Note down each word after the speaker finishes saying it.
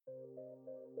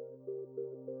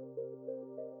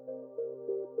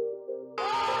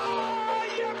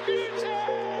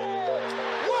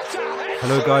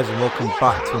Hello, guys, and welcome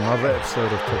back to another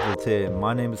episode of Top of the Tier.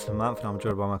 My name is Samantha, and I'm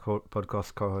joined by my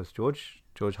podcast co-host George.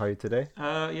 George, how are you today?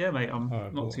 Yeah, mate, I'm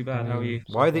Alright, not cool. too bad. How are you?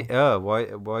 Why the why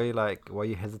are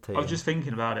you I hesitating? was just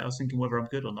thinking about it. I was thinking whether I'm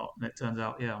good or not, and it turns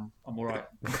out, yeah, I'm all right.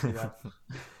 Not too bad.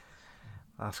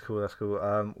 That's cool. That's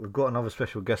cool. We've got another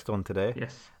special guest on today,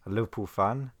 Yes. a Liverpool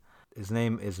fan. His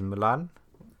name is Milan.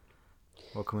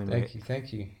 Welcome in, mate.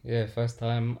 Thank you. Yeah, first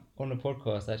time on the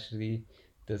podcast. Actually,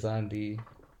 designed the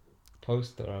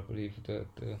poster, I believe, the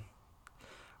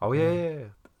Oh yeah.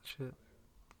 Shit.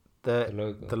 The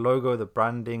logo. logo, the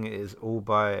branding is all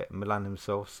by Milan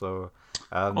himself. So,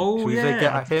 Oh should we say yeah.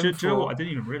 get at him Do you know for? what? I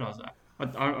didn't even realise that.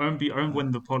 I remember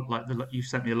when the pod you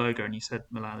sent me a logo and you said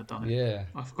Milan had done it. Yeah,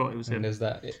 I forgot it was and him. there's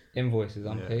that invoice is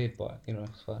Yeah. unpaid, but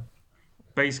it's fine.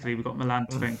 Basically, we got Milan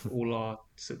to thank for all our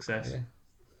success, Yeah,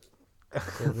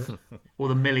 it's all good. all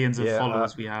the millions of Yeah,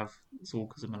 followers we have. It's all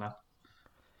because of Milan.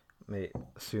 Mate,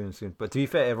 soon. But to be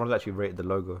fair, everyone's actually rated the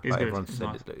logo. It's Like good. everyone It's said,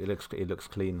 nice. it looks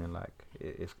clean and like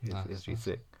it's Nice, actually nice.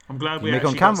 sick. I'm glad You we make it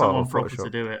on actually got Canva someone or proper to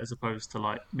Photoshop? do it as opposed to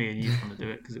like me and you trying to do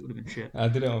it because it would have been shit. I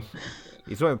did it on.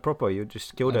 He's not even proper. You're just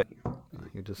skilled I, at.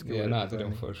 You're just skilled yeah, at no, I did it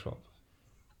on designing. Photoshop.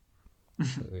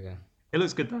 So yeah, It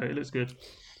looks good though. It looks good.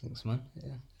 thanks, man.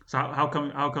 Yeah. So how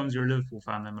comes you're a Liverpool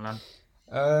fan then, Milan?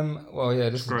 Well, yeah,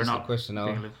 this Just is growing just a up question being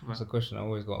a now. Liverpool It's fan. a question I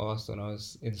always got asked when I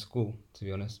was in school, to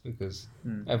be honest, because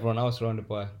Hmm. everyone else surrounded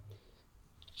by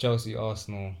Chelsea,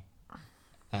 Arsenal,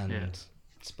 and Yeah.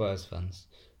 Spurs fans,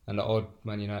 and the odd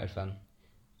Man United fan.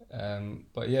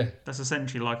 But yeah, That's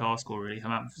essentially like our score, really.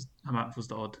 Hamanth was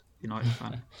the odd United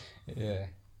fan. yeah.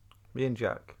 Me and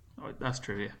Jack. Oh, that's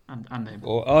true, yeah, and him.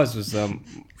 Well, ours was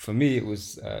for me it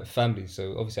was family.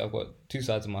 So obviously I've got two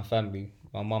sides of my family: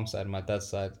 my mum's side and my dad's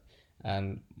side.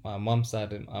 And my mum's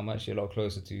side, I'm actually a lot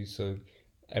closer to. So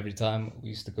every time we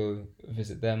used to go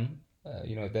visit them,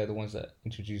 they're the ones that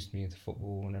introduced me to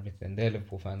football and everything. They're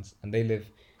Liverpool fans, and they live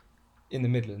in the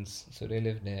Midlands, so they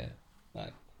live near,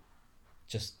 like,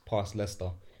 just past Leicester.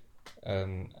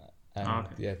 And Okay.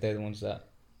 yeah, they're the ones that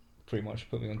pretty much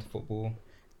put me onto football.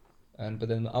 But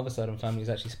then the other side of the family is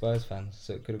actually Spurs fans,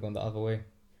 so it could have gone the other way.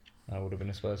 I would have been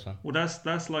a Spurs fan. Well,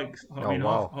 that's like I Oh, mean,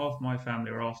 wow. half my family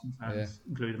are Arsenal fans, Yeah.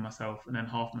 including myself, and then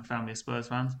half my family are Spurs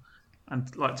fans.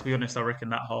 And like to be honest, I reckon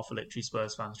that half are literally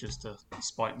Spurs fans just to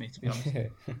spite me. To be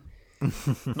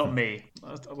honest, not me.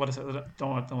 What I said,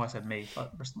 don't know why I said me.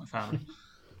 Like the rest of my family,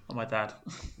 not my dad.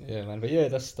 Yeah, man. But yeah,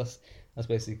 that's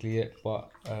basically it. But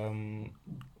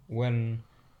when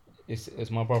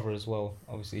it's my brother as well.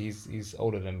 Obviously, he's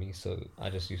older than me, so I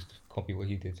just used to copy what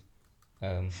he did.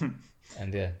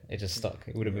 And yeah, it just stuck.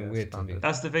 It would have been Yeah, weird to me. standard.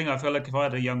 That's the thing. I feel like if I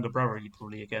had a younger brother, he'd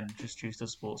probably again just choose to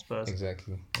support Spurs.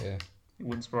 Exactly. Yeah. It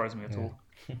wouldn't surprise me at Yeah. all.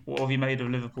 What have you made of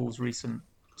Liverpool's recent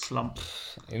slump?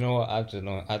 You know what? I don't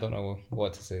know. I don't know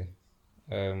what to say.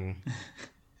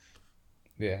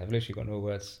 Yeah, I've literally got no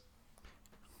words.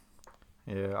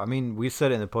 Yeah, I mean, we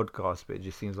said it in the podcast, but it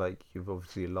just seems like you've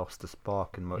obviously lost the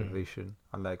spark and motivation.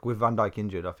 And like with Van Dijk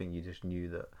injured, I think you just knew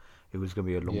that it was going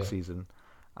to be a long Yeah. season,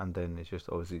 and then it's just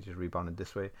obviously just rebounded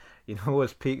this way. You know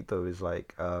what's peaked though is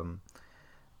like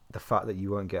the fact that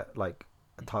you won't get like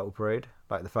a title parade,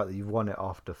 like the fact that you've won it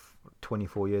after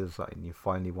 24 years, like, and you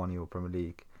finally won your Premier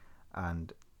League,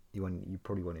 and you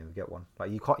probably won't even get one.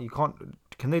 Like you can't.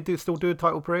 Can they still do a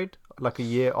title parade like a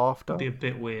year after? It'd be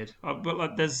a bit weird. But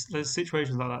like, there's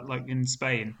situations like that. Like in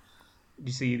Spain,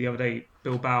 you see the other day,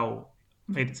 Bilbao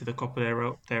made it to the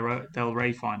Copa del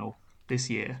Rey final this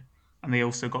year, and they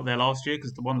also got there last year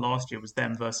because the one last year was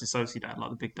them versus Sociedad,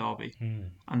 like the big derby,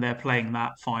 and they're playing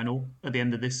that final at the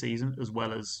end of this season as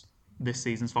well as this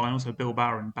season's final. So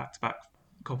Bilbao are in back-to-back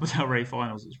Copa del Rey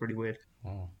finals. It's really weird.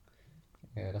 Oh,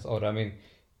 yeah, that's odd. I mean,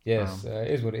 yes, it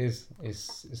is what it is.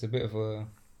 It's a bit of a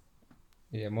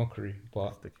mockery,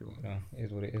 but Ridiculous. it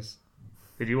is what it is.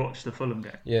 Did you watch the Fulham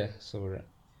game? Yeah, so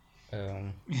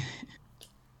It's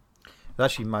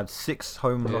actually mad. 6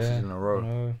 home losses yeah, in a row.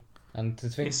 no. And to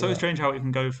think It's so that- strange how it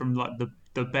can go from like the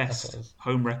That's what best it is.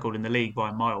 home record in the league by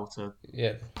a mile to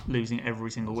Yeah, losing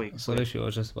every single week. so literally what I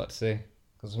was just about to say.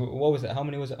 Because what was it? How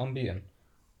many was it unbeaten?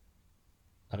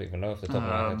 I don't even know off the top of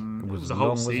my head. It It was a long, whole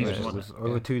wasn't season, it? It wasn't was it?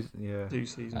 over Yeah. 2. Yeah. 2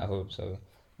 seasons. I hope so.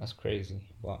 That's crazy.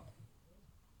 But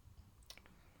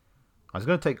It's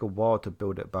gonna take a while to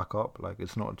build it back up. Like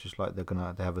it's not just like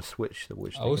they have a switch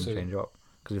which they Also- can change up.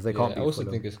 Because if they yeah, can't I beat also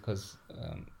Fulham, think it's because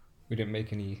we didn't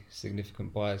make any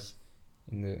significant buys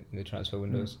in the transfer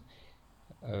windows.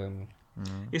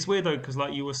 It's weird though because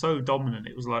like you were so dominant.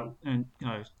 It was like,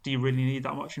 do you really need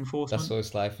that much That's enforcement? what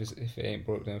it's life. Is if it ain't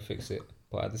broke, then fix it.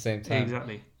 But at the same Yeah, time,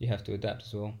 exactly. you have to adapt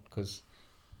as well. Because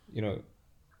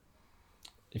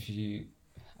if you,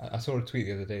 I saw a tweet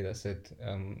the other day that said,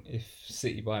 if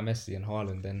City buy Messi and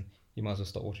Haaland, then you might as well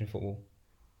stop watching football.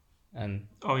 And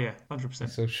Oh yeah, it's 100%.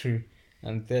 so true.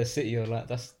 And their City are like,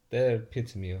 that's their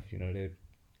epitome of,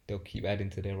 they'll keep adding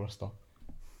to their roster.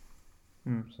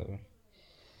 So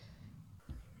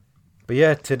But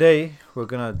yeah, today we're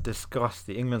gonna discuss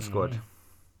the England squad.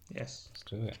 Yes. let's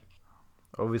do it.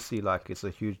 Obviously, like it's a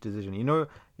huge decision.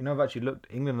 I've actually looked.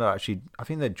 England are actually, I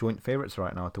think they're joint favourites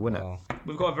right now to win it. Wow.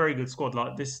 We've got a very good squad.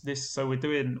 Like this. So we're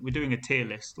doing a tier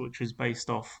list, which is based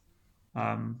off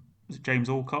was it James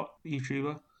Alcott, the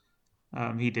YouTuber.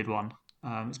 He did one.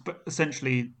 It's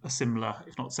essentially a similar,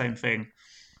 if not the same thing,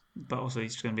 but also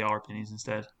it's just going to be our opinions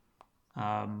instead.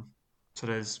 So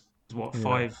there's what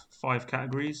Yeah. five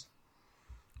categories.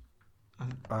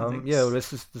 I think Yeah, well,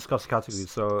 let's just discuss categories.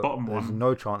 So bottom there's one.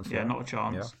 no chance. Yeah, not a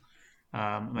chance.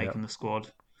 Making the squad.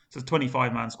 So it's a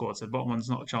 25-man squad. So bottom one's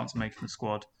not a chance of making the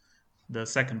squad. The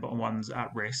second bottom one's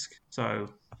at risk. So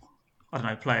I don't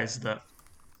know, players that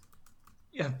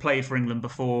have played for England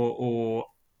before or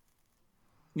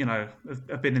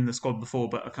have been in the squad before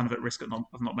but are kind of at risk of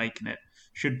not making it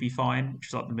should be fine, which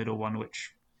is like the middle one,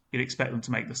 which you'd expect them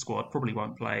to make the squad. Probably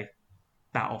won't play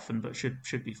that often, but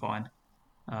should be fine.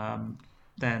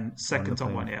 Then second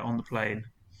top one, on the plane.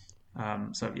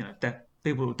 So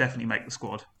people will definitely make the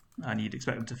squad, and you'd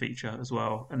expect them to feature as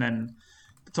well. And then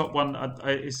the top one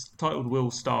is titled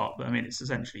 "Will Start," but I mean it's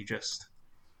essentially just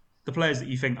the players that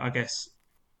you think, I guess,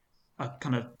 are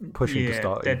kind of Pushing to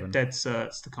start even. dead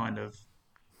certs to kind of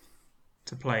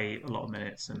to play a lot of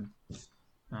minutes. And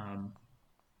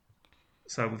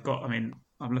so we've got. I mean,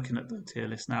 I'm looking at the tier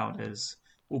list now.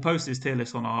 We'll post this tier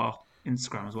list on our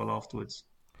Instagram as well afterwards.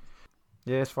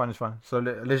 Yeah, it's fine. So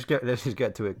let's just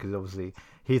get to it, because obviously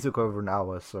he took over an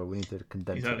hour, so we need to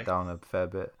condense it down a fair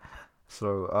bit.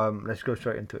 So let's go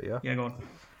straight into it. Yeah. Yeah, go on.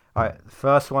 All right. The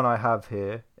first one I have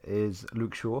here is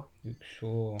Luke Shaw. Luke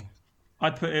Shaw.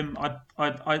 I'd put him.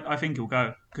 I think he'll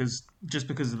go because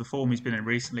of the form he's been in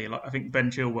recently. Like I think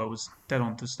Ben Chilwell was dead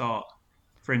on to start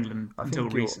for England until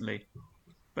recently,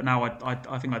 but now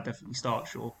I think I'd definitely start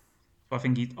Shaw. So I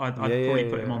think I'd probably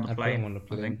put him on the plane.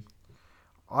 I think.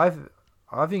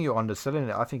 I think you're underselling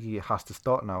it. I think he has to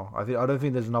start now. I don't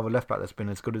think there's another left back that's been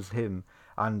as good as him,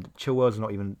 and Chilwell's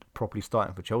not even properly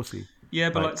starting for Chelsea. Yeah,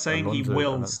 but like saying Alonso, he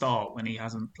will start when he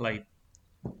hasn't played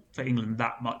for England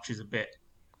that much is a bit.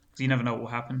 So you never know what will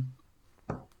happen.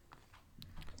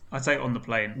 I'd say on the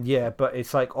plane. Yeah, but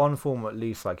it's like on form at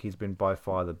least. Like he's been by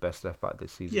far the best left back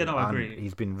this season. Yeah, no, I agree.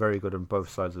 He's been very good on both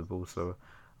sides of the ball. So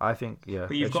I think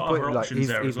But you've got other options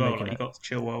there as well. Like you've got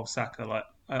Chilwell, Saka. Like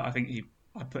I think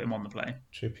I'd put him on the plane.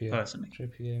 Trippier, personally.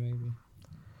 Trippier maybe.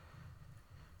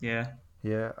 Yeah.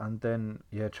 Yeah, and then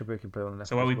Trippier can play on the left.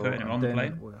 So are we putting him on the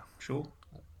plane? Sure.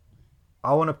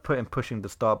 I want to put him pushing the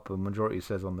start, but majority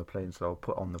says on the plane, so I'll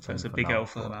put on the plane. So it's a big L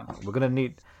for that. We're gonna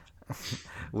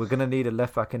need a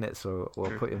left back in it, so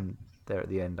we'll put him there at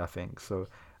the end, I think. So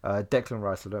Declan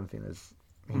Rice, I don't think there's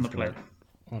on the plane.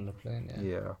 On the plane,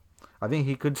 yeah. I think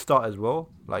he could start as well.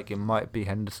 Like it might be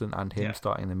Henderson and him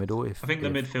starting in the middle. I think the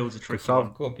midfield's a tricky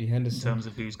one. Got to be Henderson in terms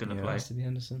of who's going to play. Has to be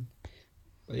Henderson.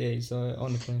 But yeah, he's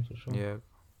on the plane for sure. Yeah.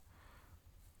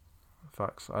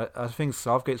 Facts. I think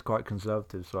Southgate's quite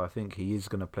conservative, so I think he is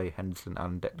going to play Henderson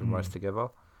and Declan Rice together.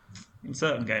 In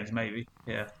certain games, maybe.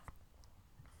 Yeah.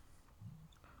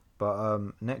 But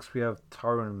next we have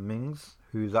Tyrone Mings,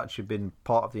 who's actually been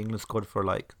part of the England squad for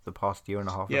like the past year and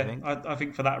a half. Yeah, I think. I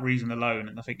think for that reason alone,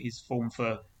 and I think his form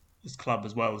for his club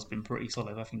as well has been pretty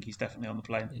solid. I think he's definitely on the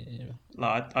plane. Yeah.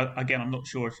 Like again, I'm not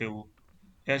sure if he'll.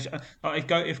 Yeah,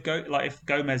 if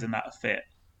Gomez and that are fit,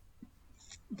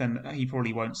 then he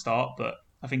probably won't start. But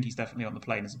I think he's definitely on the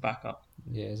plane as a backup.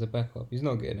 Yeah, as a backup, he's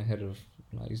not getting ahead of.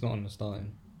 He's not on the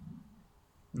starting.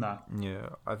 No. Yeah,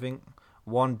 I think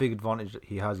one big advantage that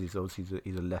he has is obviously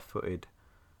he's a left-footed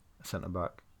centre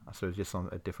back, so it's just on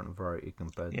a different variety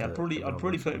compared. Yeah, I'd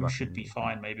probably put him should be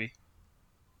fine maybe.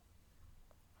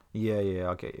 Yeah,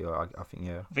 I get you. I think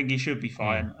I think he should be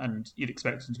fine, and you'd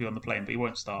expect him to be on the plane, but he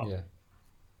won't start. Yeah.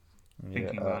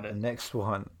 Thinking about it. Next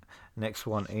one,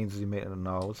 Ainsley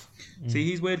Maitland-Niles. See,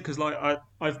 he's weird because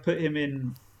I've put him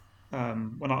in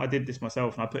when I did this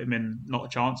myself, and I put him in not a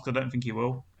chance because I don't think he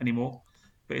will anymore.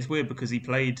 But it's weird because he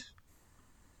played.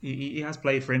 He has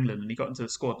played for England and he got into the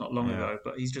squad not long ago,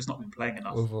 but he's just not been playing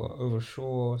enough. Over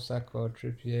Shaw, Saka,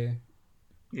 Trippier.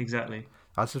 Exactly.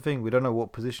 That's the thing. We don't know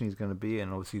what position he's going to be in.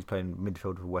 Obviously, he's playing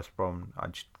midfield for West Brom. I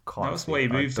just can't. That's why he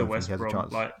moved to West Brom,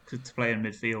 to play in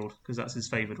midfield because that's his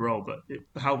favourite role. But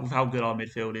how good our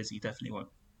midfield is, he definitely won't.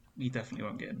 He definitely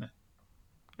won't get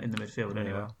in the midfield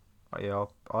anyway. Yeah,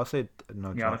 I'll say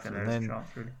no chance. And then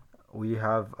we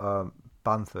have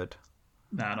Bamford.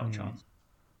 Nah, not a chance.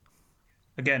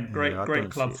 Again, great Yeah, I great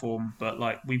don't see club it. form, but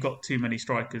like we've got too many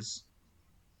strikers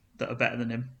that are better than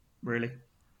him, really,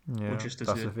 or Yeah, just as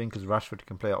that's the good. thing because Rashford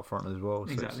can play up front as well.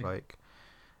 So it's Exactly. like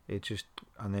it just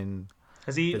and then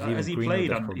Has he there's has even he Greenwood played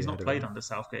that's under? probably He's not ahead of played him. under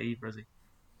Southgate either, has he?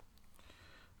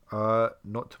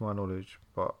 Not to my knowledge,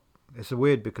 but it's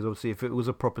weird because obviously if it was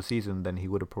a proper season, then he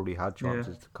would have probably had Yeah.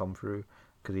 chances to come through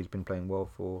because he's been playing well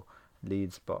for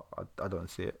Leeds, but I don't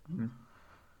see it. Mm.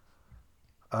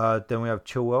 Then we have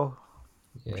Chilwell,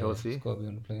 Yeah, it's Chelsea. got to be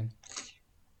on the plane.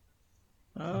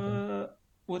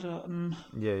 Would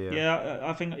Yeah, yeah. yeah,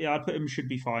 I think I'd put him should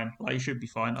be fine. Like he should be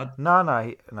fine.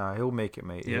 No, he'll make it,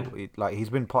 mate. Yeah. He's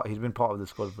been part of the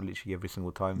squad for literally every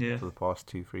single time Yeah. for the past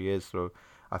 2-3 years. So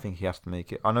I think he has to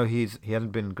make it. I know he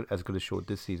hasn't been as good as Short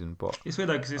this season, but It's weird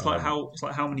though because it's like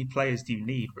how many players do you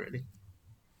need really?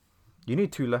 you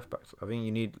need two left backs. I think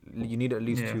you need at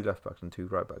least Yeah. two left backs and two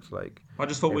right backs. Like I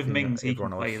just thought with everything Mings he can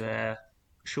everyone play else. there.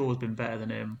 Shaw's been better than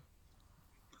him.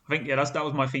 I think that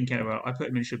was my thinking about. I put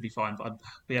him in should be fine, but I'd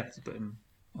be happy to put him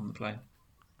on the plane.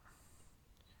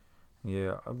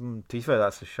 Yeah, to be fair,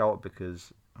 that's a shout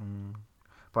because.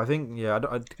 But I think I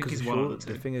think because he's one of the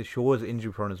the two. thing is Shaw is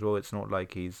injury prone as well. It's not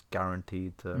like he's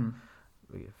guaranteed to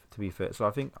be fit. So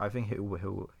I think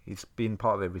he's been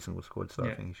part of every single squad. So I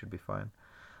Yeah. think he should be fine.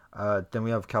 Then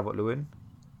we have Calvert-Lewin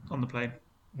On the plane,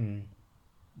 Mm.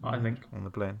 I think. on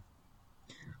the plane.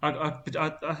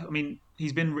 I mean,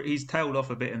 he's tailed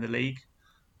off a bit in the league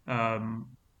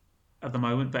at the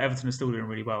moment, but Everton are still doing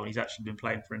really well, and he's actually been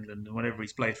playing for England. And whenever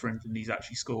he's played for England, he's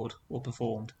actually scored or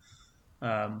performed.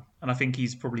 And I think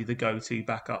he's probably the go-to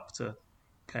backup to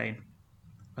Kane.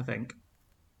 I think.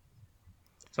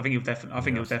 So I think he'll I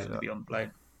see definitely that. be on the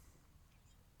plane.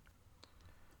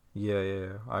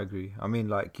 Yeah, I agree. I mean,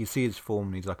 like you see his form,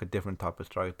 and he's like a different type of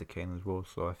striker to Kane as well.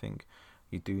 So I think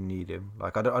you do need him.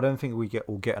 Like I don't think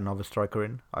we'll get another striker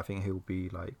in. I think he'll be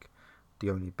like the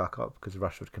only backup because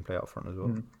Rashford can play up front as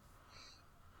well.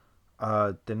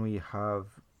 Then we have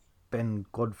Ben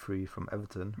Godfrey from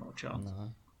Everton. Not a chance.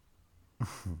 No.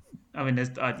 I mean,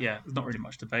 there's not really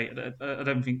much debate. I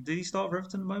don't think did he start for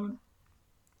Everton at the moment?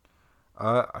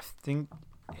 I think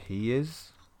he is.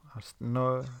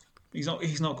 No. He's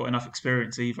not got enough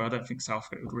experience either. I don't think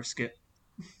Southgate would risk it.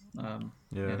 I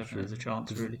don't think there's a chance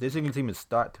really. This England team is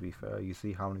stacked. To be fair, you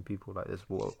see how many people like there's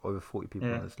over 40 people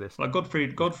Yeah, on this list. like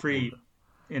Godfrey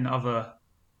in other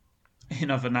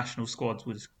national squads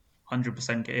would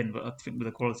 100% get in, but I think with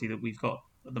the quality that we've got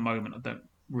at the moment, I don't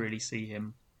really see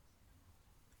him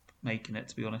making it.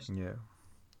 To be honest, Yeah.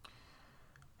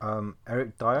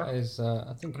 Eric That Dyer. is,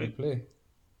 I think he'll play.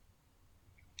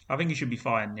 I think he should be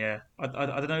fine. Yeah, I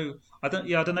don't know. I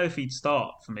don't know if he'd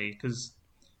start for me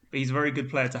but he's a very good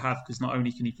player to have because not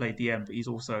only can he play DM, but he's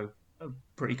also a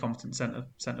pretty competent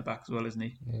centre back as well, isn't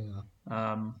he? Yeah.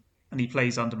 And he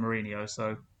plays under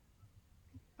Mourinho,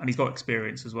 and he's got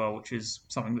experience as well, which is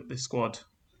something that this squad.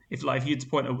 If you'd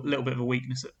point a little bit of a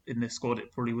weakness in this squad,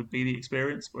 it probably would be the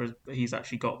experience. Whereas he's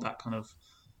actually got that kind of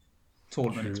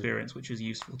tournament experience, which is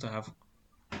useful to have.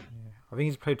 I think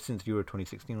he's played since Euro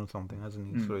 2016 or something,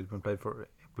 hasn't he? So he's been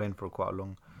playing for quite a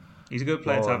long. He's a good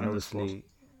player to have and in the squad. obviously,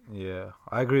 yeah,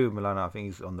 I agree with Milana. I think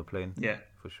he's on the plane. Yeah,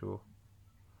 for sure.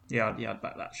 yeah, I'd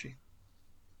back that actually.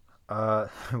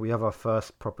 We have our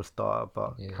first proper starter,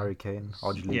 but Yeah. Harry Kane.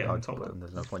 Yeah, I'd top put one. him.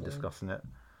 There's no point discussing it.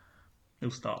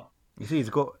 He'll start. You see, he's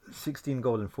got 16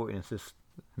 goals and 14 assists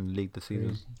in the league this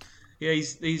season. Yeah,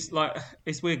 he's like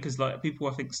it's weird because like people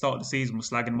I think started the season were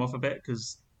slagging him off a bit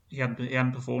because he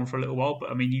hadn't performed for a little while.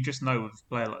 But I mean, you just know with a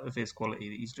player like of his quality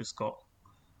that he's just got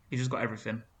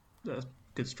everything. That's a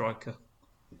good striker,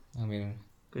 I mean,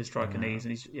 good striker needs,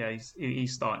 and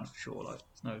he's starting for sure. Like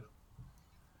there's no.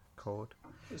 Cold.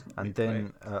 There's no And big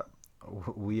then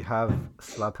we have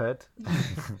Slabhead.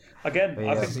 again,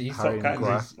 Yeah, I think he's he's Harry top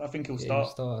categories. Maguire. I think he'll yeah, start.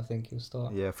 he'll start. I think he'll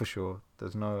start. Yeah, for sure.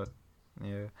 There's no.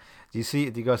 Yeah. Do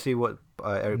you guys see what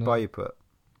Eric No. Bailly put?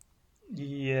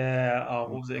 Yeah. Oh,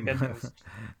 what was it again? It was-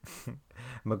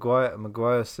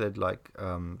 Maguire said like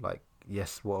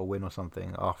yes, what a win or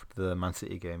something after the Man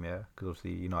City game, yeah, because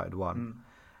obviously United won.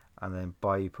 And then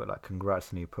Bailly put like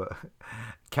congrats, and he put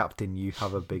captain, you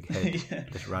have a big head, yeah.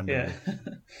 just randomly.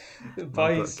 Yeah.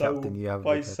 Bailly's Captain, you have a big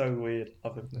Bailly's head. so weird.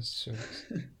 Love him. That's true.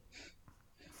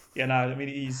 Yeah, no, I mean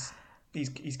he's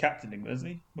captain England, isn't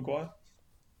he? Maguire?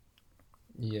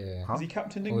 Yeah. Huh? Is he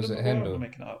captain Or England? is it Maguire? Hendo? I'm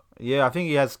making it up. Yeah, I think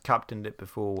he has captained it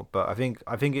before, but I think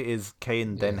it is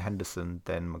Kane, then Yeah. Henderson,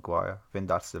 then Maguire. I think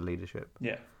that's the leadership.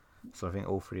 Yeah. So I think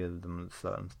all three of them are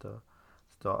certain to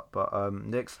start. But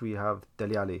next we have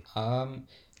Dele Alli.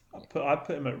 I'd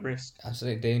put him at risk.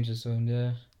 Absolute danger zone.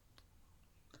 Yeah.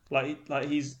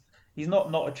 He's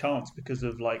not a chance because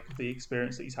of like the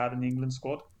experience that he's had in the England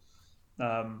squad,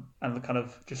 and the kind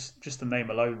of just the name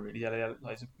alone really. Yeah,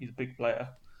 like he's a big player,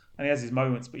 and he has his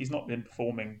moments, but he's not been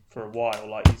performing for a while.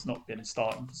 Like he's not been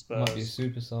starting for Might be a Spurs.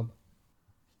 super sub.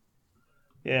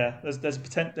 Yeah,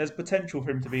 there's potential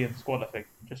for him to be in the squad. I think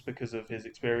just because of his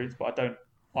experience, but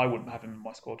I wouldn't have him in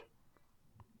my squad.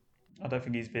 I don't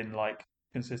think he's been like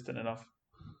consistent enough.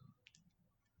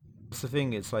 That's the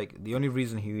thing. It's like the only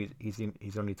reason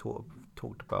he's only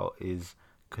talked about is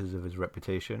because of his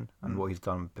reputation and what he's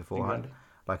done beforehand. Exactly.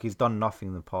 Like he's done nothing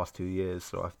in the past 2 years,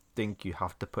 so I think you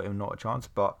have to put him not a chance.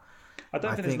 But I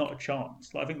don't I think there's think not a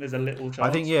chance. Like, I think there's a little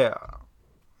I think chance.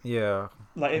 yeah,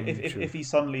 Like true. if he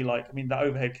suddenly like I mean that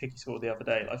overhead kick he scored the other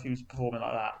day, like if he was performing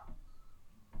like that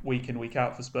week in week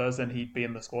out for Spurs, then he'd be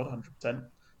in the squad 100%. So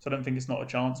I don't think it's not a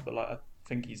chance, but like I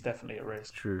think he's definitely at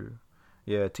risk. True.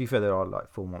 Yeah, to be fair, there are like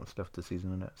 4 months left the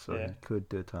season in it, so Yeah, he could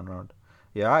do a turnaround.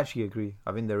 Yeah, I actually agree.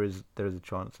 I think there is a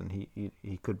chance, and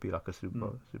he could be like a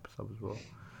super sub as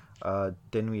well.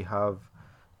 Then we have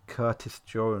Curtis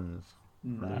Jones for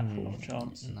nah, Liverpool. not a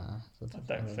chance. Nah, I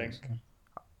don't think. so.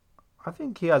 I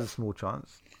think he has a small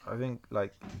chance. I think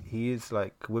like he is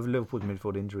like with Liverpool's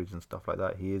midfield injuries and stuff like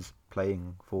that, he is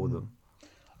playing for them.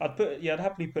 I'd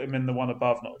happily put him in the one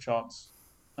above, not a chance.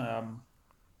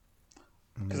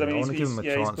 Because I I mean want to give him a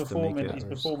he's chance to make performing it. he's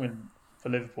performing for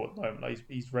Liverpool at the moment. Like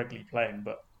he's regularly playing,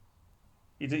 but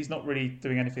he's not really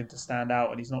doing anything to stand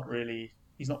out, and he's not played.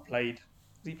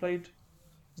 Has he played?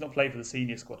 He's not played for the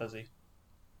senior squad, has he?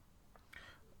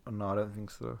 No, I don't think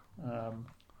so.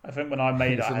 I think when I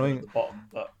made it, It's I had him at annoying. the bottom,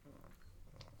 but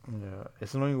Yeah,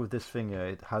 it's annoying with this thing. Yeah,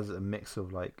 it has a mix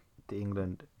of like the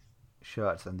England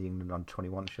shirts and the England under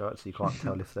 21 shirts. So you can't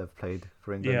tell if they've played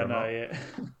for England yeah, or no, not. yeah.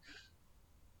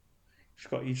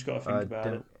 You just got to think about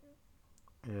Then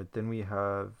it. then we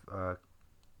have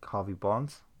Harvey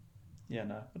Barnes. Yeah,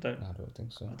 no, No, I don't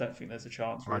think so. I don't think there's a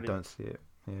chance I really. don't see it.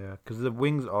 Yeah, because the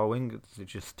wings are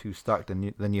just too stacked,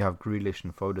 and then you have Grealish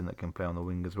and Foden that can play on the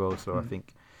wing as well. So I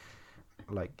think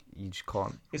like you just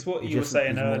can't. It's what It you were just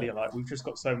saying is more. earlier. Like we've just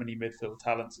got so many midfield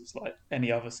talents. It's like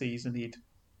any other season,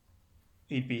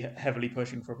 he'd be heavily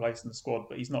pushing for a place in the squad,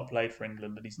 but he's not played for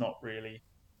England, and he's not really.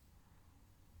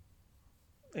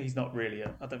 I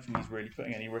don't think he's really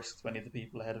putting any risk to any of the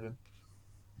people ahead of him.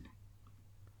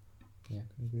 Yeah,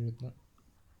 I can agree with that.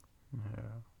 Yeah.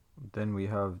 Then we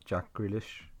have Jack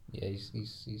Grealish. Yeah,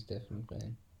 he's definitely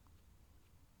playing.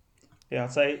 Yeah,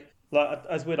 I'd say like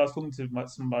as weird. I was talking to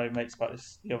some of my mates about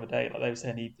this the other day. Like they were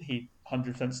saying he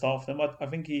 100% start for them. I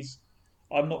think he's.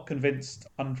 I'm not convinced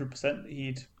 100%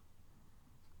 he'd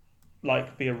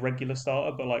like be a regular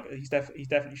starter, but like he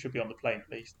definitely should be on the plane at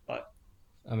least. Like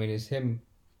I mean, it's him,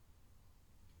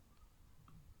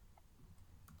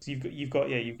 so you've got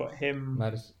him,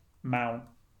 Madison, Mount,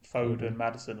 Foden. Foden,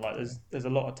 Madison. Like Yeah. there's a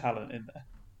lot of talent in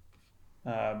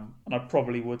there, and I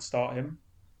probably would start him.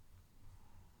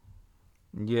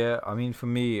 Yeah, I mean for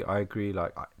me, I agree.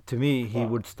 Like to me, he But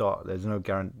would start. There's no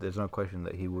guarantee. There's no question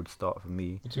that he would start for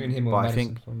me. Between him But or I Madison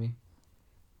think. for me.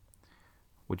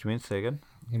 What do you mean? Say again.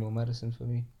 Him or Madison for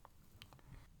me.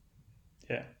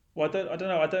 yeah, well I don't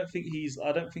know. I don't think he's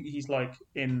like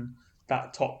in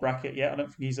that top bracket yet. I don't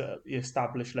think he's at the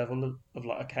established level of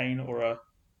like a Kane or a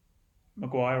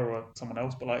Maguire or someone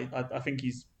else. But like I think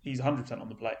he's 100% on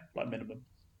the play, like minimum. And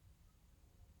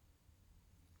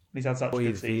he's had such Well, a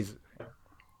good he's season.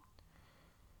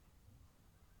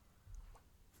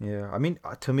 yeah. I mean,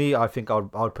 to me, I think I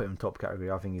would put him top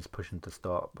category. I think he's pushing to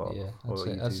start. But Yeah, what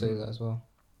about you I'd two? say that as well.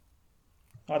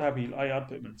 I'd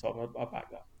put him in the top. I'd back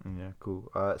that Yeah,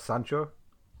 cool. Sancho.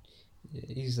 Yeah,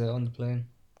 he's on the plane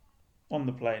on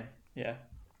the plane. Yeah,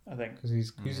 I think. because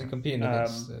he's Yeah. competing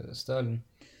against Sterling.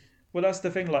 Well, that's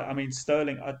the thing. Like, I mean,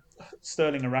 Sterling and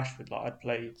Rashford. Like,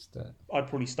 I'd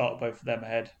probably start both of them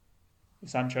ahead of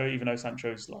Sancho, even though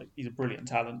Sancho's like he's a brilliant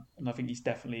talent, and I think he's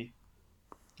definitely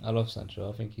I love Sancho.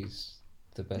 I think he's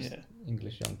the best yeah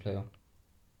English young player.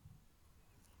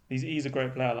 he's a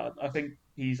great player. Like, I think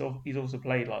he's also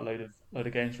played like load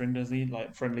of games for England, hasn't he?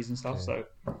 Like friendlies and stuff. Yeah. So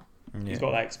he's Yeah.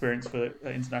 got that experience for at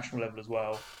international level as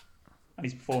well, and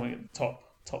he's performing at the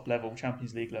top level,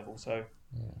 Champions League level. So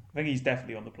Yeah. I think he's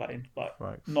definitely on the plane. Like,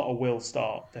 Right. not a will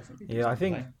start, definitely. But he's Yeah, on the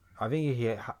plane.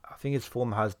 I think his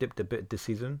form has dipped a bit this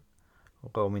season.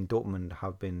 Well, I mean, Dortmund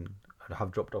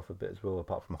have dropped off a bit as well.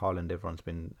 Apart from Haaland, everyone's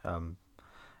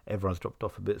dropped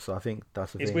off a bit. So I think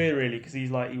that's the It's thing. weird, really, because he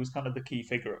was kind of the key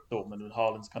figure at Dortmund, and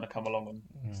Haaland's kind of come along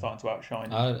and starting to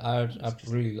outshine him.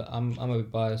 I'm a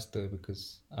bit biased though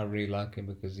because I really like him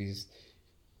because he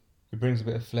brings a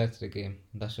bit of flair to the game.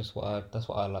 That's what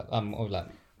I like. I'm always like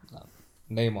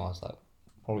Neymar's like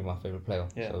probably my favorite player.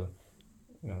 Yeah. So,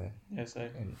 you know, Yeah, so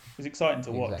and it's exciting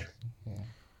to watch, exactly. Yeah.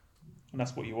 and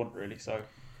that's what you want really. So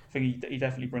I think he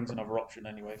definitely brings another option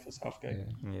anyway for Southgate.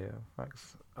 Yeah. Yeah,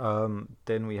 thanks.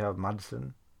 Then we have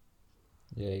Madison.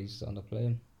 Yeah, he's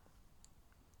underplaying.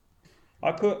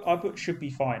 I put should be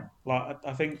fine. Like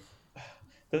I think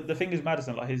the thing is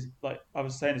Madison, like his like I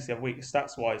was saying this the other week,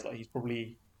 stats wise, like he's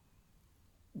probably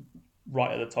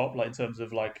right at the top, like in terms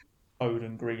of like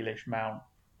Odin, Grealish, Mount,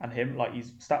 and him. Like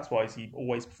he's stats wise, he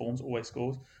always performs, always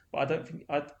scores. But I don't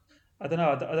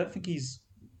know. I don't think he's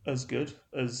as good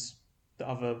as the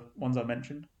other ones I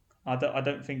mentioned. I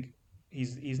don't think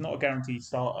he's not a guaranteed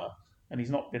starter, and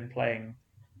he's not been playing.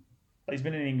 Like, he's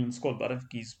been in England squad, but I don't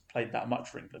think he's played that much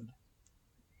for England.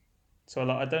 So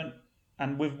like I don't.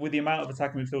 And with the amount of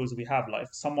attacking midfielders that we have, like if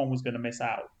someone was going to miss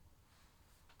out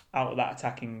of that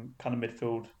attacking kind of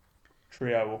midfield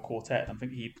trio or quartet, I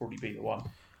think he'd probably be the one.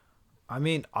 I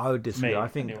mean, I would disagree. Me, I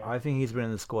think anyway. I think he's been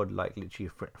in the squad like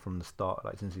literally from the start,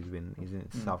 like since he's in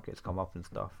Southgate's come up and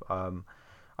stuff.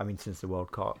 I mean since the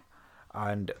World Cup,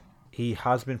 and he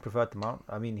has been preferred to Mount.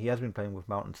 I mean, he has been playing with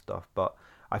Mount and stuff, but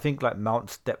I think like Mount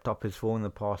stepped up his form in the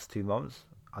past 2 months,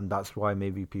 and that's why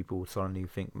maybe people suddenly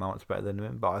think Mount's better than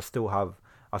him. But I still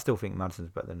think Madison's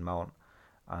better than Mount,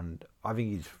 and I think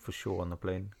he's for sure on the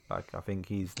plane. Like I think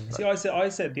he's. See, I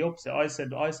said the opposite. I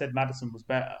said Madison was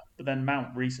better, but then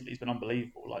Mount recently has been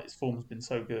unbelievable. Like his form's been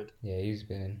so good Yeah, he's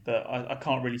been in. that I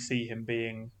can't really see him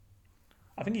being.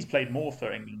 I think he's played more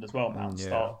for England as well. Mount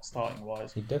Yeah. starting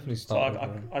wise, He definitely so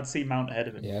started. I'd see Mount ahead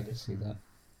of him. Yeah, I can see that.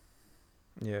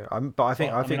 Yeah, but I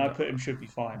think So, I think I put him should be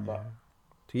fine, but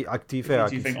to be fair,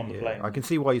 do you think on the plane? I can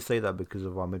see why you say that because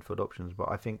of our midfield options,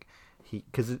 but I think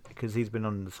because he's been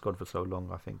on the squad for so long,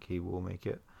 I think he will make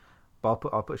it. But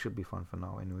I'll put should be fine for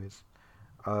now, anyways.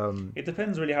 it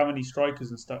depends really how many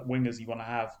strikers and wingers you want to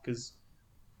have. Because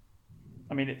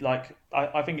I mean,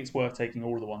 I think it's worth taking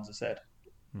all of the ones I said.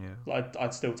 Yeah,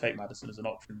 I'd still take Madison as an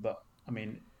option, but I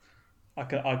mean, I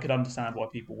could understand why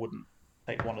people wouldn't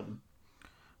take one of them.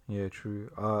 yeah, true.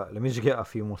 Let me just get a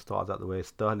few more starters out of the way.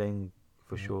 Sterling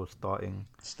for sure starting.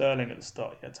 Sterling at the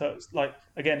start, yeah. Like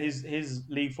again, his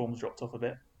league form's dropped off a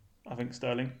bit. I think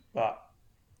Sterling, but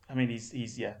I mean, he's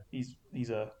a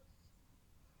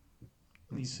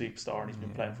superstar and he's been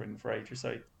playing for England for ages,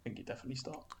 so I think he'd definitely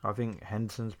start. I think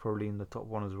Henderson's probably in the top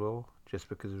one as well, just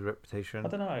because of his reputation. I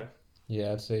don't know.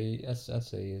 Yeah, I'd say he is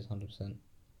 100%.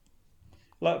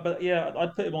 Like, but yeah,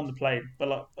 I'd put him on the plane. But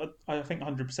like, I think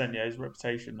 100%. Yeah, his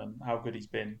reputation and how good he's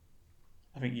been.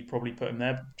 I think you'd probably put him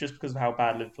there just because of how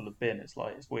bad Liverpool have been. It's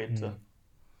like it's weird to.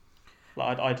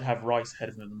 Like, I'd have Rice ahead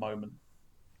of him at the moment.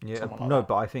 Yeah, Like no, that.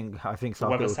 but I think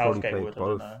Whether Southgate would probably play would, I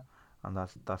both, don't know. and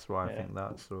that's why I Yeah. think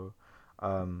that. So,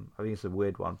 I think it's a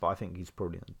weird one, but I think he's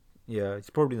probably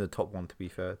in the top one to be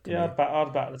fair. To Yeah, me.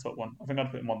 I'd back the top one. I think I'd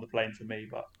put him on the plane for me,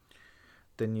 but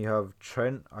Then you have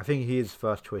Trent. I think he is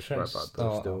first choice right Trent's back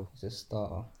though. starter. Still, He's a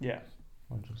starter, yeah,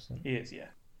 100%. he is. Yeah,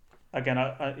 again,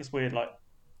 it's weird. Like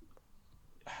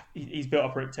he's built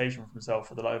up a reputation for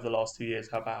himself over the last 2 years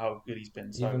about how good he's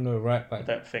been. So Even though right I back,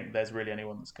 don't think there's really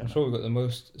anyone that's I'm gonna. sure we've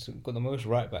got the most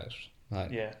right backs.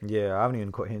 Like, Yeah. yeah, I haven't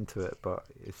even got into it, but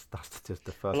that's just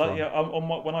the first Like one.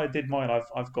 yeah, when I did mine,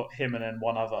 I've got him and then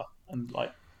one other, and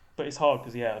like, but it's hard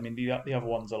because I mean the other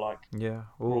ones are like Yeah,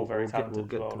 we're all very we'll talented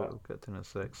get as well. to Like, it. We'll get to it in a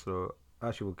sec. So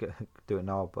actually, we'll do it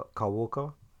now. But Kyle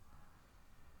Walker.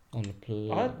 on the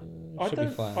play, I should be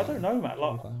fine. I don't know, man. Should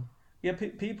Like be fine. yeah,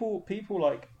 people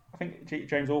like I think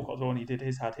James Allcott when he did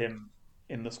his had him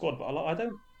in the squad, but I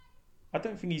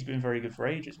don't think he's been very good for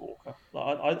ages. Walker,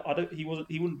 like I don't he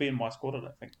wouldn't be in my squad. I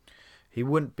don't think. He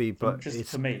wouldn't be, but just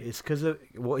it's for me. It's because of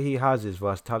what he has is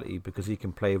versatility because he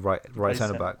can play right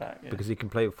centre back, yeah. because he can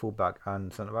play full back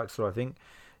and centre back. So I think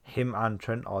him and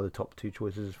Trent are the top two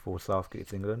choices for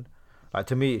Southgate's England. Like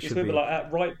to me, it It's should weird, be. but like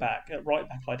at right back,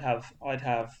 I'd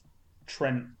have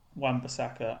Trent,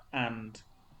 Wan-Bissaka, and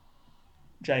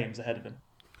James ahead of him.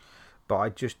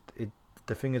 But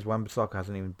the thing is, Wan-Bissaka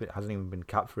hasn't even been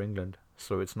capped for England,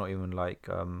 so it's not even like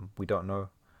we don't know.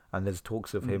 And there's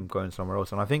talks of him going somewhere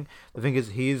else. And I think the thing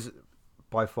is, he's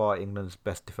by far England's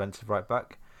best defensive right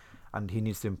back, and he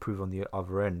needs to improve on the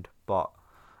other end. But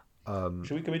Can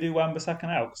we do Wan-Bissaka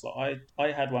now? Because like,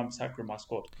 I had Wan-Bissaka in my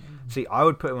squad. see, I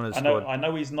would put him on a squad. I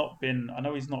know he's not been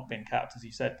capped as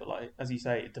you said, but like as you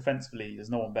say, defensively there's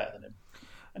no one better than him,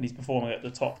 and he's performing at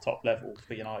the top level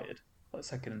for United, like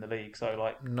second in the league. So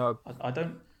like No,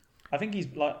 I think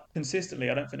he's like consistently.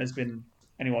 I don't think there's been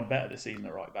anyone better this season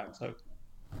at right back. So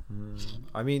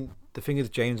I mean, the thing is,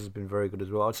 James has been very good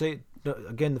as well. I'd say,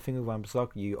 again, the thing with Wan-Bissaka,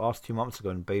 you asked 2 months ago,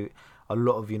 and a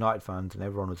lot of United fans and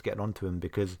everyone was getting onto him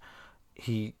because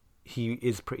he he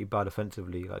is pretty bad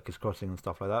offensively, like his crossing and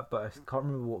stuff like that. But I can't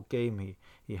remember what game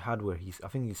he had where I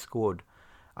think he scored,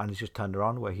 and he's just turned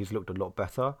around where he's looked a lot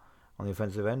better on the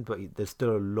offensive end. But there's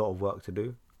still a lot of work to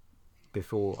do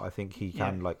before I think he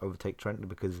can like overtake Trent,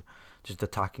 because just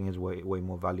attacking is way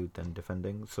more valued than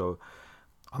defending. So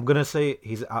I'm gonna say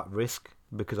he's at risk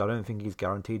because I don't think he's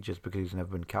guaranteed just because he's never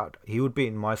been capped. He would be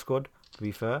in my squad, to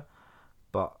be fair,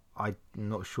 but I'm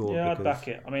not sure. Yeah, because... I'd back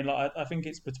it. I mean, like I think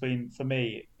it's between for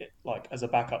me, like as a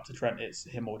backup to Trent, it's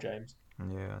him or James,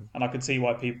 Yeah, and I could see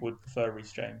why people would prefer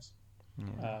Reece James.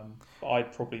 yeah, But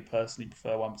I'd probably personally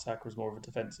prefer Wan-Bissaka as more of a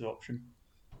defensive option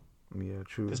yeah,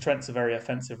 true. because Trent's a very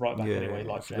offensive right back Yeah, anyway,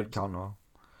 like it's a good James. counter.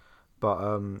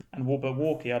 But But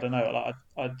Walkie, I don't know.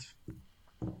 Like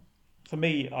for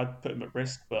me, I'd put him at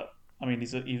risk. But I mean,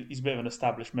 he's a bit of an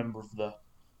established member of the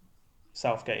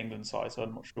Southgate England side, so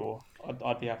I'm not sure.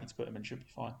 I'd be happy to put him in. Should be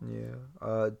fine.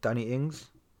 yeah, Danny Ings.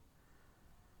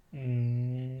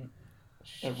 Mm,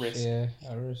 At risk. Yeah,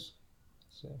 at risk.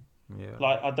 So Yeah,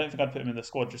 Like I don't think I'd put him in the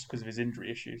squad just because of his injury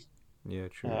issues. yeah,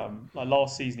 true. Like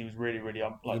last season, he was really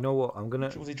like. You know what? I'm gonna.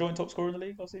 Was he joint top scorer in the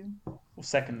league last season or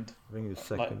second? I think he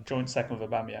was Like second. joint second with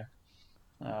Aubameyang.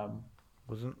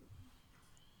 Wasn't?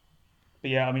 But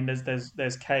yeah, I mean,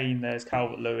 there's Kane, there's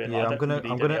Calvert Lewin. Yeah, I don't think we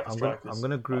need any other strikers. I'm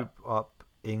gonna group up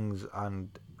Ings and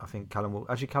I think Callum.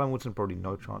 Actually, Callum Wilson probably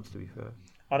no chance, to be fair.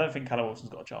 I don't think Callum Wilson's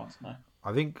got a chance. No.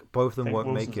 I think both of them think won't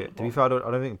Wilson's make at it. the To be bottom. fair,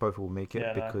 I don't think both will make it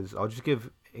Yeah, no. because I'll just give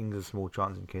Ings a small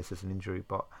chance in case there's an injury.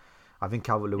 But I think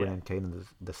Calvert Lewin Yeah. and Kane are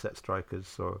the set strikers.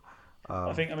 So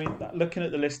I mean, looking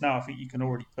at the list now, I think you can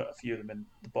already put a few of them in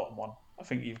the bottom one. I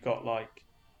think you've got like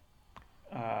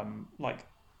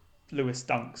Lewis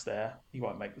Dunks there. He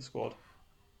won't make the squad.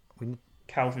 we,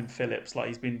 Calvin Phillips,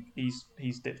 like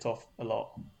he's dipped off a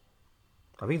lot.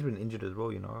 I think he's been injured as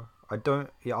well. You know, I don't.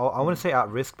 Yeah, I want to say at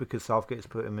risk because Southgate's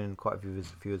put him in quite a few of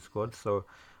his squads. So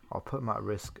I'll put him at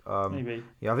risk. Maybe.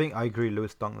 Yeah, I think I agree.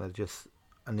 Lewis Dunk, there's just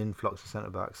an influx of centre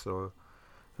backs. So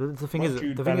the thing Like is,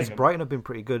 Jude the thing is, Bellingham. Brighton have been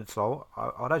pretty good. So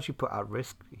I'd actually put at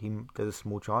risk. There's a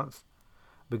small chance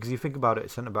because you think about it,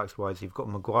 centre backs wise, you've got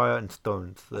Maguire and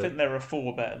Stones. I think there are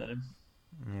four better than him.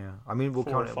 Yeah, I mean we'll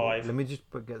 4 count or it. 5. Let me just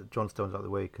get John Stones out of the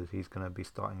way because he's gonna be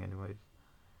starting anyways.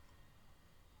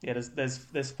 Yeah,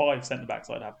 there's 5 centre backs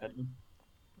I'd have ahead of him.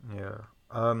 Yeah.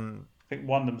 I think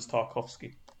one of them's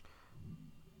Tarkovsky.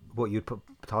 What you'd put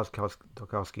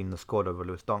Tarkowski in the squad over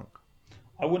Lewis Dunk?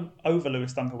 I wouldn't over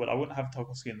Lewis Dunk. I wouldn't have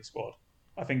Tarkovsky in the squad.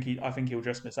 I think he'll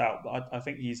just miss out. But I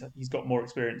think he's got more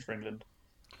experience for England.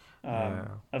 I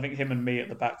think him and me at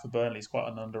the back for Burnley is quite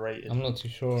an underrated. I'm not too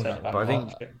sure on that. centre-back. But I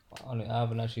think- I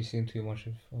haven't actually seen too much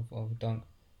of Dunk,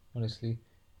 honestly.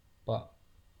 But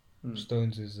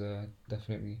Stones is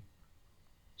definitely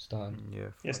starting. Yeah.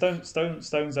 Yeah,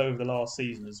 Stones over the last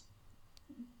season has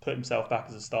put himself back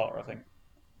as a starter. I think.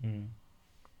 Mm.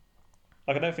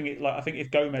 Like I don't think it. Like I think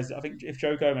if Joe Gomez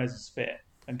is fit,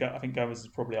 and I think Gomez is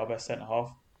probably our best centre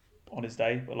half on his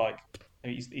day. But like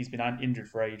he's been injured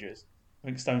for ages. I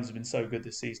think Stones has been so good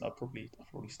this season. I'd probably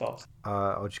start.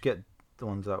 I'll just get the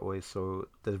ones that way. So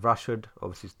there's Rashford,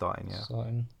 obviously starting. Yeah,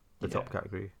 Starting. the top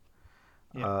category.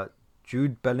 Yeah.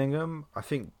 Jude Bellingham, I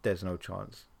think there's no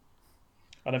chance.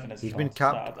 I don't think there's. He's a been chance.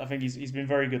 capped. No, I think he's been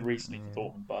very good recently for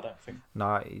Dortmund, but I don't think.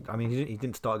 Nah, I mean he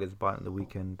didn't start against Bayern at the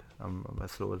weekend. I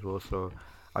saw as well. So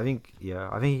I think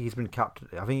he's been capped.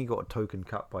 I think he got a token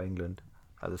cap by England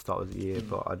at the start of the year,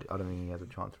 but I don't think he has a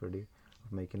chance really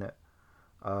of making it.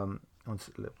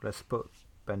 Let's put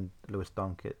Lewis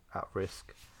Dunk at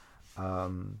risk.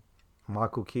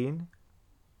 Michael Keane.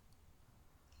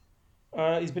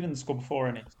 He's been in the squad before,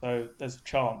 hasn't he? So there's a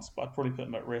chance, but I'd probably put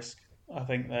him at risk. I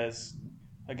think there's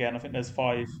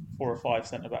 4 or 5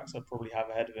 centre backs I'd probably have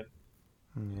ahead of him.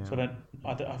 Yeah. So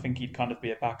I think he'd kind of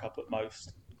be a backup at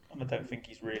most, and I don't think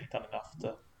he's really done enough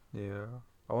to. Yeah,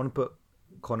 I want to put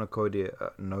Connor Cody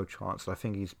at no chance. I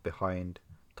think he's behind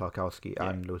Tarkowski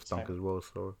and Lewis Dunk same. as well.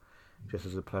 So just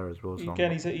as a player as well. So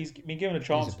Again, he's been given a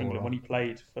chance for England baller. when he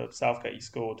played for Southgate. He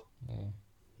scored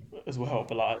as well,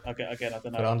 but like again, I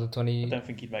don't know. But under I 20, don't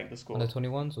think he'd make the score. under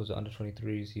 21s or was it under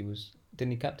 23s?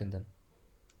 Didn't he captain then?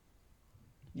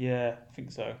 Yeah, I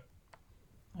think so.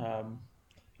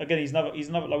 Again, he's another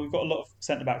like we've got a lot of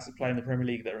centre backs that play in the Premier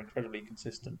League that are incredibly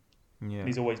consistent. yeah, And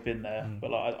he's always been there, but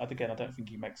like I don't think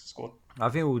he makes the squad. I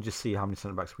think we'll just see how many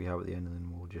centre backs we have at the end, and then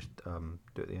we'll just do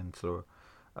it at the end. So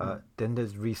then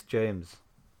there's Reece James.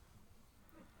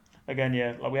 Again,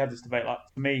 yeah, like we had this debate. Like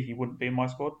for me, he wouldn't be in my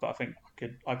squad, but I think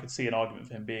I could see an argument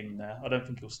for him being in there. I don't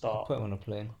think he'll start. Put him on a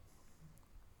plane.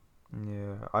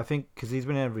 Yeah, I think because he's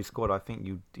been in every squad, I think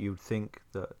you'd think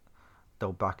that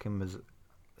they'll back him as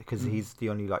because he's the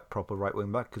only like proper right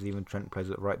wing back. Because even Trent plays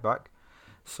at right back,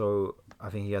 so I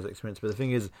think he has experience. But the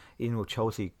thing is, even with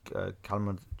Chelsea,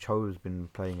 Callum Cho has been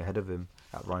playing ahead of him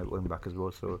at right wing back as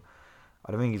well. So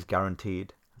I don't think he's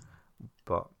guaranteed.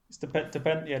 But It's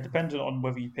dependent on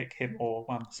whether you pick him or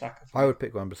Wan-Bissaka. I would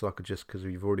pick Wan-Bissaka just because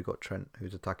we've already got Trent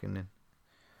who's attacking in.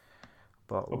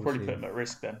 But We'll probably put him at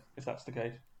risk then, if that's the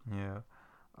case. Yeah.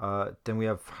 Then we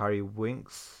have Harry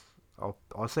Winks.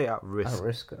 I'll say at risk.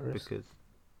 At risk.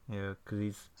 Because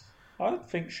he's. I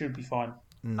think should be fine.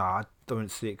 Nah, I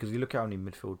don't see it because you look at how many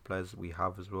midfield players we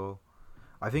have as well.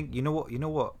 I think you know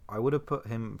what I would have put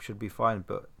him should be fine,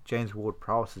 but James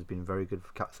Ward-Prowse has been very good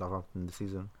for Southampton this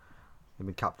season. He's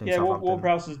been captain. Yeah, Southampton.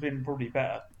 Ward-Prowse has been probably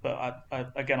better, but I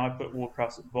put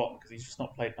Ward-Prowse at the bottom because he's just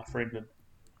not played enough for England.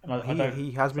 And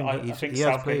he has been. I think he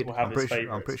has Southgate played. will have his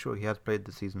favourites. I'm pretty sure he has played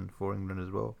the season for England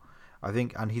as well. I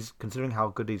think, and he's considering how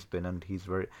good he's been, and he's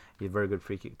a very good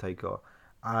free kick taker,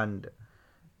 and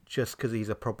just because he's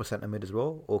a proper centre mid as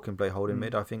well, or can play holding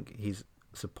mid, I think he's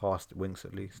surpassed Winks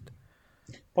at least.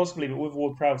 Possibly, but with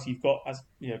Ward-Prowse, you've got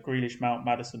Grealish, Mount,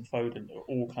 Maddison, Foden,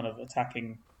 all kind of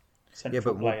attacking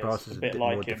central players. Ward-Prowse is a bit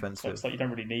more like him, defensive. so it's like you don't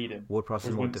really need him. Ward-Prowse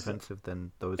is more Winks, defensive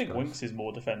than those I think guys. Winks is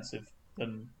more defensive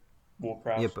than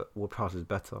Ward-Prowse. Yeah, but Ward-Prowse is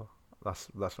better. That's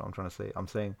what I'm trying to say. I'm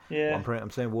saying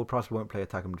Ward-Prowse won't play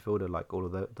attacking midfielder like all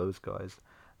of those guys,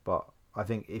 but I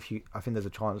think there's a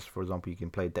chance, for example, you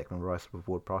can play Declan Rice with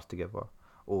Ward-Prowse together,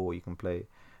 or you can play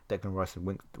Declan Rice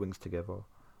and Winks together.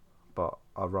 But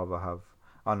I'd rather have.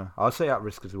 I don't know. I'll say at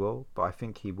risk as well, but I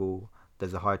think he will.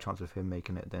 There's a higher chance of him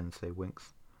making it than say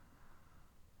Winks.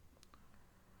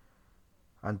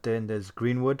 And then there's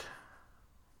Greenwood.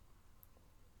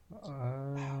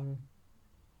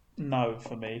 No,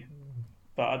 for me.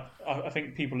 But I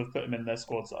think people have put him in their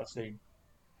squads that I've seen.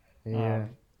 Yeah.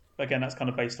 Again, that's kind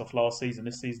of based off last season.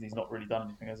 This season, he's not really done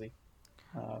anything, has he?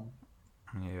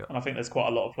 Yeah. And I think there's quite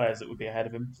a lot of players that would be ahead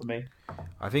of him for me.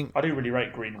 I do really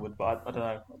rate Greenwood, but I don't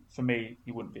know. For me,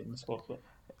 he wouldn't be in the squad. But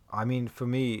I mean, for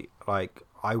me, like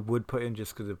I would put him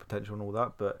just because of potential and all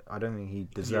that, but I don't think he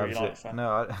deserves it. Fan.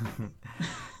 No,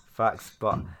 facts.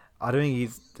 But I don't think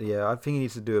he's. Yeah, I think he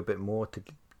needs to do a bit more to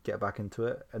get back into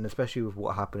it, and especially with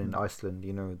what happened in Iceland.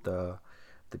 You know,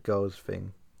 the girls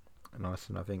thing in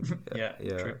Iceland. I think. yeah.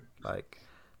 True. Like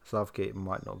Southgate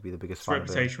might not be the biggest His fan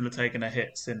reputation will have taken a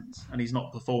hit since, and he's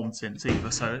not performed since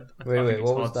either. So I Wait, think it's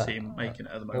what was hard to that? see him making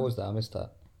it at the moment. What was that? I missed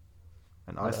that.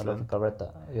 in I don't Iceland. think I read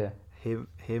that. Yeah.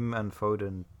 Him and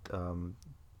Foden,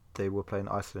 they were playing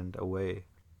Iceland away,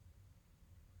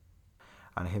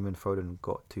 and him and Foden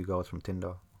got 2 girls from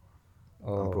Tinder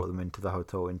and brought them into the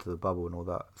hotel, into the bubble and all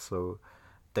that. So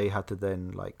they had to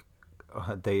then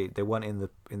they weren't in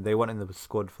the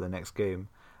squad for the next game,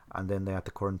 and then they had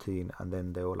to quarantine, and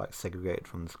then they were like segregated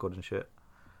from the squad and shit.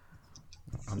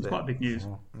 And It's quite big news.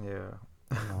 Yeah.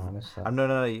 No, I missed that. And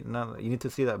no, you need to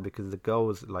see that because the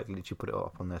girls like literally put it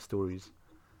up on their stories,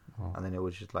 and then it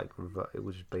was just it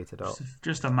was just baited out.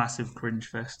 Just a massive cringe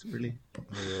fest, really.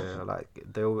 Yeah, like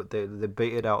they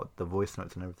baited out the voice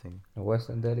notes and everything.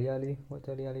 Western Dele Alli, what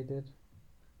Dele Alli did?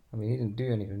 I mean, he didn't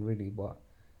do anything really, but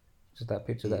just that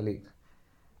picture that leaked.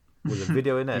 Was a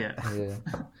video in it? Yeah. Yeah.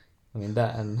 I mean,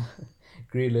 that and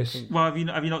Grealish. Well, have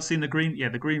you not seen the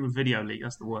Greenwood video leak?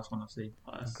 That's the worst one I've seen.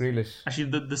 Grealish. Actually,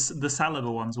 the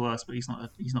Saliba one's worse, but he's not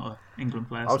an England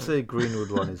player. I'll so- say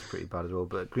Greenwood one is pretty bad as well,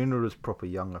 but Greenwood was proper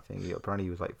young. I think apparently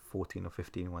he was like 14 or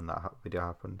 15 when that video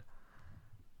happened.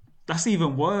 That's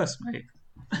even worse, mate.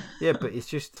 Yeah, but it's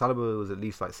just Saliba was at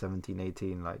least like 17,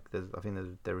 18. Like I think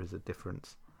there is a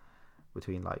difference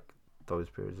between like those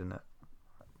periods, isn't it?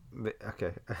 But,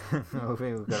 okay, I think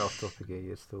we'll get off topic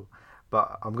here still.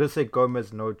 But I'm gonna say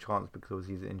Gomez no chance because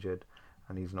he's injured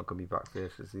and he's not gonna be back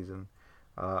this season.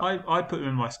 I put him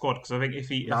in my squad because I think if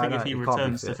he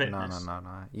returns to fitness, no,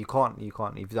 you can't.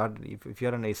 If you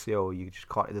had an ACL, you just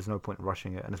can't. There's no point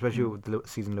rushing it, and especially with the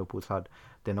season Liverpool's had,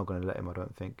 they're not going to let him. I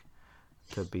don't think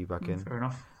to be back in. Fair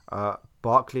enough.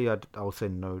 Barkley, I'll say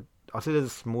no. I'll say there's a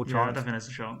small chance. Yeah, I don't think there's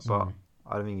a chance. But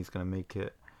I don't think he's going to make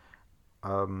it.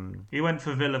 He went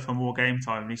for Villa for more game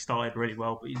time and he started really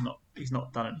well, but he's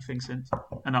not done anything since.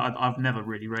 And I've never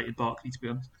really rated Barkley, to be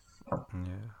honest. Yeah,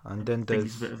 and then I think there's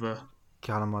he's a bit of a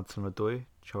Callum Hudson-Odoi,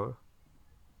 Cho.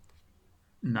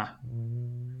 nah.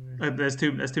 There's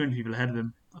too many people ahead of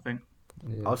him, I think.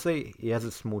 Yeah. I'll say he has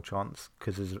a small chance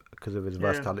because of his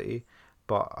versatility.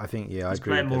 But I think I He's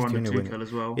agree. playing more There's on too the many Tuchel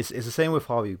as well. It's the same with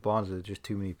Harvey Barnes. There's just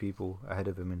too many people ahead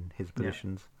of him in his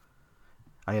positions,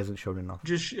 and he hasn't shown enough.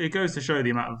 Just it goes to show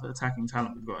the amount of attacking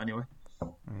talent we've got anyway.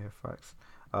 Yeah, facts.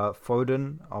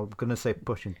 Foden, I'm gonna say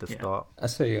pushing to start. I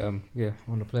say, on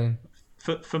the plane.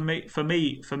 For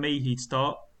me, he'd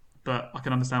start. but I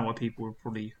can understand why people would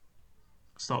probably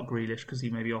start Grealish because he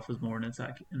maybe offers more in an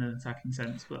attacking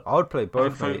sense. But I would play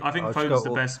both, mate. I think I'd just Foden's go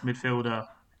the best midfielder,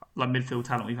 like midfield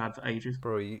talent we've had for ages.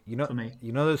 bro. You know, For me,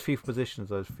 those FIFA positions,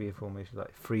 those FIFA formations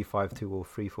like 3-5-2 or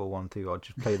 3-4-1-2. I'd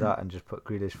just play that and just put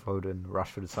Grealish, Foden,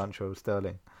 Rashford, Sancho,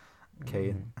 Sterling,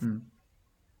 Kane.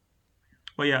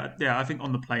 well, yeah. I think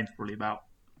on the plane's probably about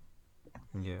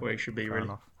Yeah, where he should be fair really.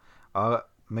 enough.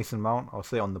 Mason Mount, I'll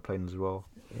say on the plane as well.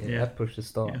 Yeah. I'd push the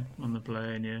start. Yeah, on the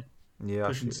plane. Yeah, Yeah,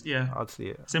 pushing. Yeah, I'd see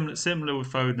it. similar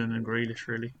with Foden and Grealish.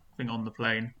 Really, I think on the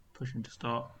plane, pushing to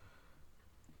start.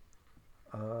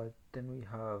 Then we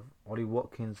have Ollie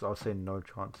Watkins. I'll say no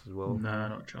chance as well. No,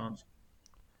 not a chance.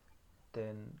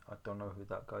 Then I don't know who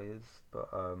that guy is, but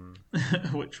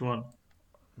Which one?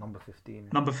 number 15.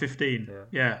 Number 15. Yeah.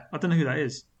 Yeah, I don't know who that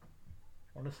is.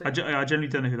 Honestly, I genuinely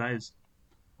don't know who that is.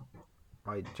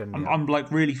 I genuinely. I'm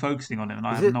like really focusing on him, and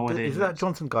I Is have it no idea. is who that it is.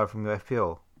 Johnson guy from the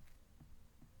FPL?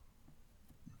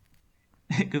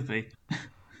 It could be.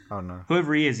 Oh no.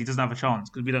 Whoever he is, he doesn't have a chance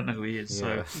because we don't know who he is.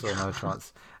 Yeah, So so no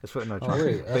chance. Let's put no Oh chance.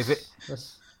 wait, But if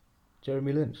that's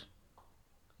Jeremy Lynch.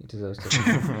 He deserves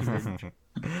to.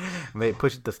 mate,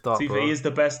 push it to start, see, bro. he is the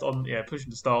best on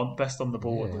pushing to start, best on the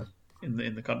ball Yeah.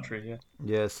 in the country. Yeah,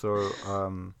 Yeah, so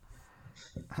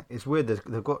it's weird. They've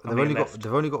mean,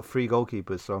 only got 3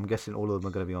 goalkeepers, so I'm guessing all of them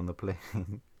are going to be on the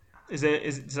plane. does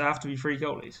there have to be 3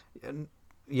 goalies?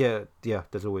 yeah.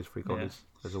 There's always 3 Yeah. goalies.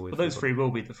 There's always. But those 3 3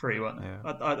 will be the 3, won't they?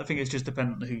 Yeah. I think it's just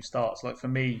dependent on who starts. Like for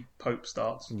me, Pope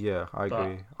starts. Yeah, I But-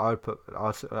 agree.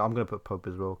 I'm going to put Pope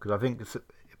as well because I think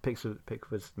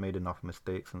Pickford's made enough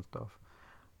mistakes and stuff.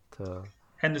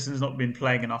 Henderson's not been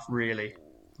playing enough really.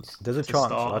 There's a To chance.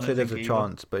 start, I I'd don't say there's a think he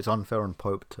chance, but it's unfair on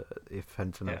Pope if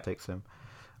Henderson Yeah. takes him.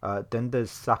 Then there's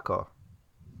Saka.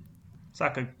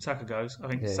 Saka goes. I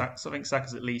think Yeah. I think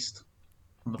Saka's at least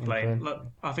on the Okay. plane. Look,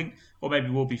 I think, or maybe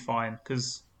we'll be fine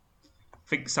because I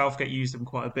think Southgate used him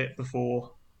quite a bit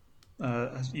before.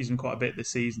 Has used him quite a bit this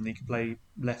season. He can play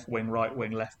left wing, right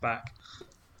wing, left back.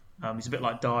 He's a bit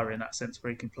like Dyer in that sense, where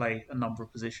he can play a number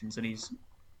of positions, and he's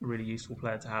a really useful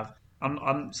player to have.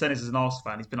 I'm saying this as an Arsenal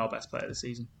fan. He's been our best player this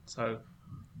season, so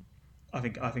I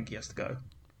think he has to go.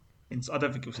 I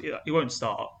don't think he won't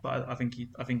start, but I think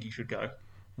he should go.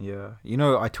 Yeah,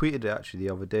 I tweeted it actually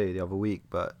the other week,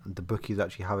 but the bookies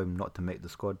actually have him not to make the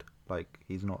squad. Like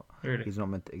he's not Really? he's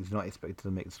not expected to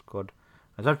make the squad.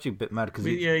 I was actually a bit mad because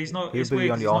He's not. he'll It's be the weird.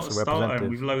 'Cause only he's not a Arsenal starter representative.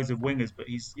 with loads of wingers, but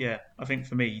he's I think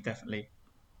for me, he definitely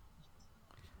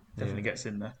Yeah. gets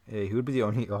in there. Yeah, he would be the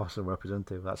only Arsenal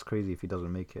representative. That's crazy if he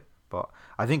doesn't make it. But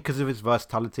I think because of his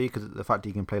versatility, because of the fact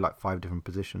he can play like 5 different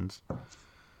positions.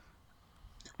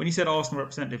 When you said Arsenal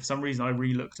representative, for some reason I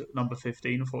re-looked at number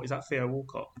 15 and thought, is that Theo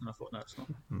Walcott? And I thought, no, it's not.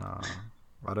 Nah,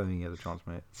 I don't think he has a chance,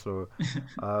 mate. So,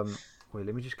 wait,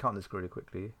 let me just count this really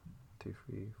quickly. 2,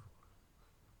 3, 4.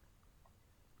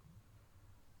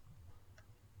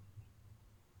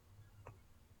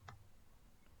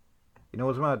 You know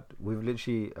what's mad? We've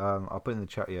literally, I'll put it in the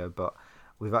chat here, but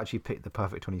we've actually picked the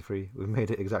perfect 23. We've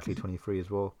made it exactly 23 as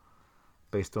well,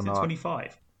 based on Is it our.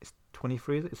 25? It's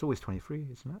 23. It's always 23,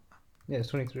 isn't it? Yeah, it's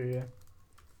 23. Yeah.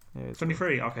 Yeah, it's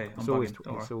 23? Okay, I'm It's always bugging.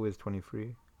 Don't worry. it's always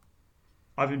 23.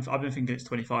 I've been thinking it's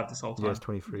 25 this whole time. Yeah, it's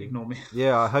 23. Ignore me.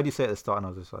 Yeah, I heard you say it at the start, and I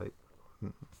was just like,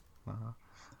 nah.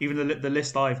 Even the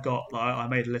list I've got, like, I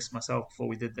made a list myself before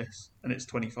we did this, and it's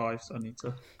 25, so I need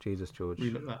to Jesus, George.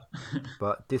 relook that.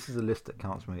 But this is a list that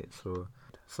counts, mate. So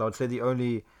I'd say the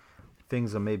only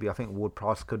things are maybe I think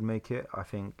Ward-Prowse could make it. I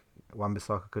think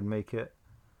Wan-Bissaka could make it.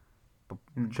 But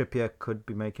Trippier could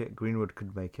make it. Greenwood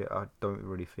could make it. I don't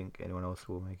really think anyone else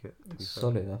will make it. To be It's fair.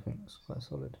 solid. I think it's quite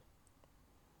solid.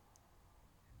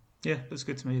 Yeah, that's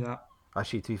good to me, that.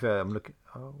 Actually, to be fair, I'm looking.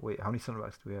 Oh wait, how many centre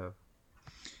backs do we have?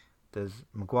 There's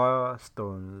Maguire,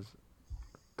 Stones,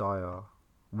 Dyer,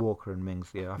 Walker, and Mings.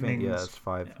 Yeah, I think Mings, it's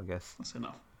 5. yeah. I guess. That's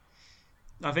enough.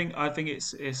 I think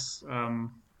it's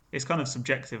kind of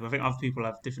subjective. I think other people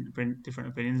have different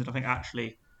opinions, and I think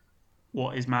actually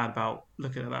what is mad about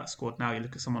looking at that squad now, you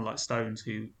look at someone like Stones,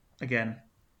 who again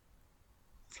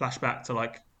flashback to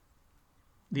like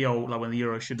the old, like when the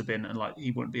Euro should have been, and like he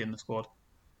wouldn't be in the squad,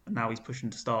 and now he's pushing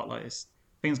to start. Like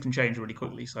things can change really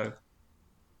quickly, so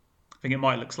I think it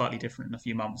might look slightly different in a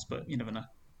few months, but you never know.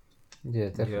 Yeah,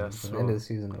 definitely. Yeah, At the so- end of the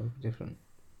season, it'll be different.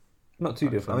 Not too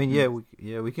different. I mean,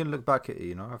 we can look back at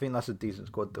it. I think that's a decent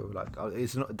squad though. Like,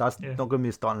 it's not not going to be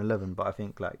a starting 11, but I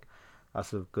think like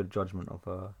that's a good judgment of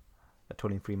a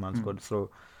 23-man squad.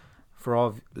 So for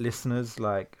our listeners,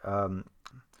 like, but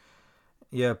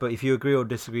if you agree or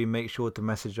disagree, make sure to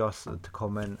message us, to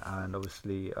comment, and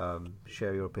obviously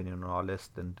share your opinion on our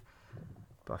list.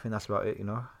 But I think that's about it.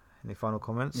 Any final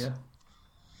comments? Yeah.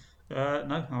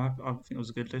 No, I think it was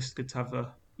a good list. Good to have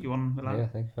you on, Milan. Yeah,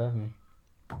 thank you for having me.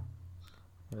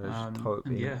 Just hope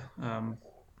And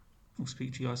we'll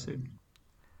speak to you guys soon.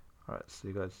 All right, see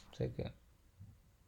you guys. Take care.